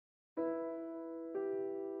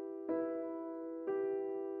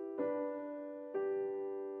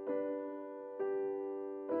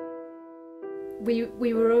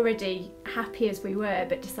we were already happy as we were,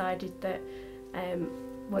 but decided that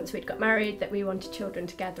once we'd got married that we wanted children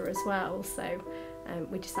together as well. So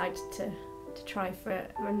we decided to try for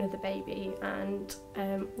another baby, and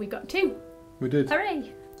we got 2. We did.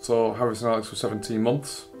 Hooray! So Harrison and Alex were 17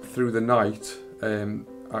 months. Through the night,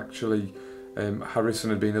 actually, Harrison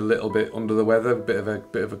had been a little bit under the weather, a bit of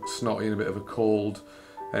a snotty and a bit of a cold.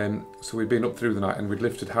 So we'd been up through the night, and we'd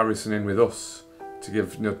lifted Harrison in with us to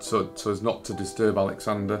give, so as not to disturb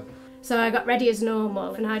Alexander. So I got ready as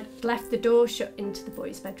normal, and I'd left the door shut into the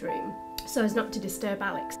boys' bedroom so as not to disturb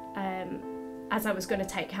Alex. As I was going to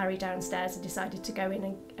take Harry downstairs, I decided to go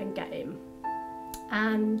in and get him.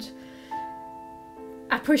 And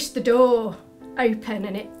I pushed the door open,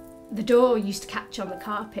 and the door used to catch on the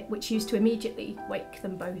carpet, which used to immediately wake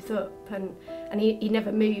them both up. And he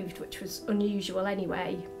never moved, which was unusual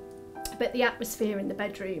anyway. But the atmosphere in the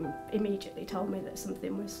bedroom immediately told me that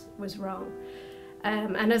something was wrong.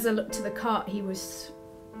 And as I looked to the cot, he was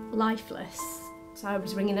lifeless. So I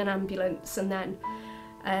was ringing an ambulance, and then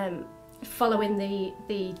following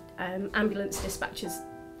the ambulance dispatcher's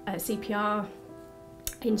CPR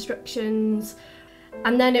instructions,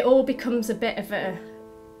 and then it all becomes a bit of a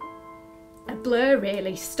blur,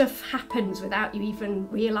 really. Stuff happens without you even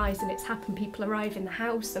realising it's happened. People arrive in the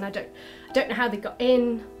house, and I don't know how they got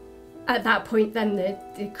in. At that point then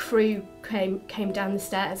the crew came down the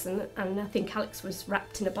stairs, and I think Alex was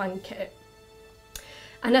wrapped in a blanket.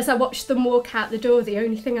 And as I watched them walk out the door,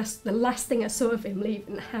 the last thing I saw of him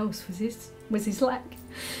leaving the house was his leg,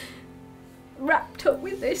 wrapped up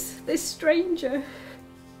with this stranger.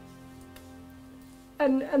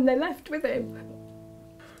 And they left with him.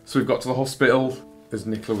 So we got to the hospital, as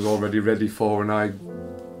Nicola was already ready for, and I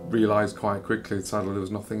realised quite quickly, sadly, there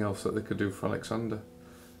was nothing else that they could do for Alexander,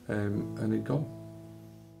 and he'd gone.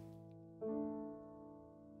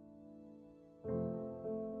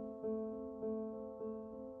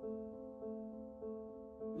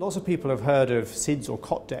 Lots of people have heard of SIDS or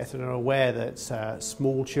cot death and are aware that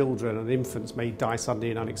small children and infants may die suddenly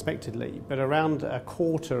and unexpectedly, but around a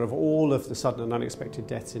quarter of all of the sudden and unexpected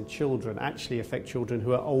deaths in children actually affect children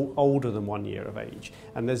who are older than 1 year of age,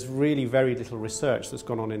 and there's really very little research that's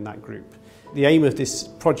gone on in that group. The aim of this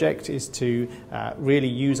project is to really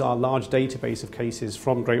use our large database of cases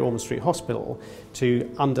from Great Ormond Street Hospital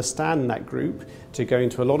to understand that group, to go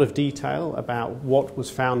into a lot of detail about what was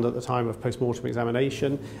found at the time of post-mortem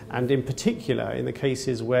examination, and in particular in the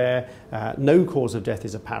cases where no cause of death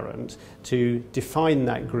is apparent, to define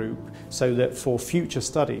that group so that for future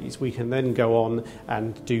studies we can then go on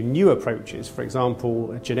and do new approaches, for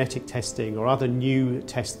example genetic testing or other new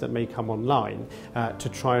tests that may come online to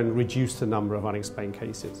try and reduce the number of unexplained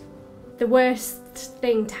cases. The worst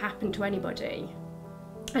thing to happen to anybody,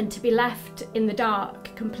 and to be left in the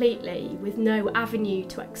dark completely with no avenue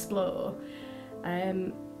to explore,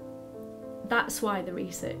 that's why the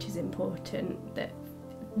research is important, that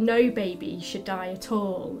no baby should die at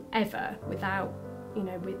all, ever, without,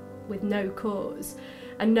 with no cause.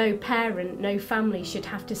 And no parent, no family should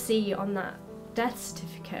have to see on that death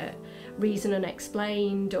certificate reason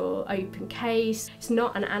unexplained or open case. It's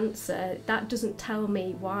not an answer. That doesn't tell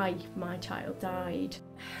me why my child died.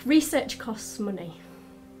 Research costs money.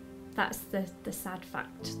 That's the sad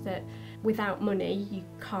fact, that without money you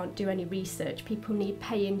can't do any research. People need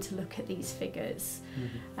paying to look at these figures.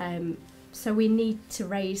 Mm-hmm. So we need to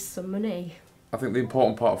raise some money. I think the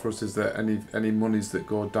important part for us is that any monies that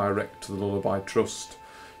go direct to the Lullaby Trust,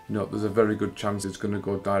 there's a very good chance it's going to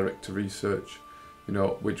go direct to research,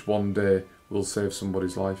 which one day will save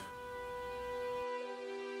somebody's life.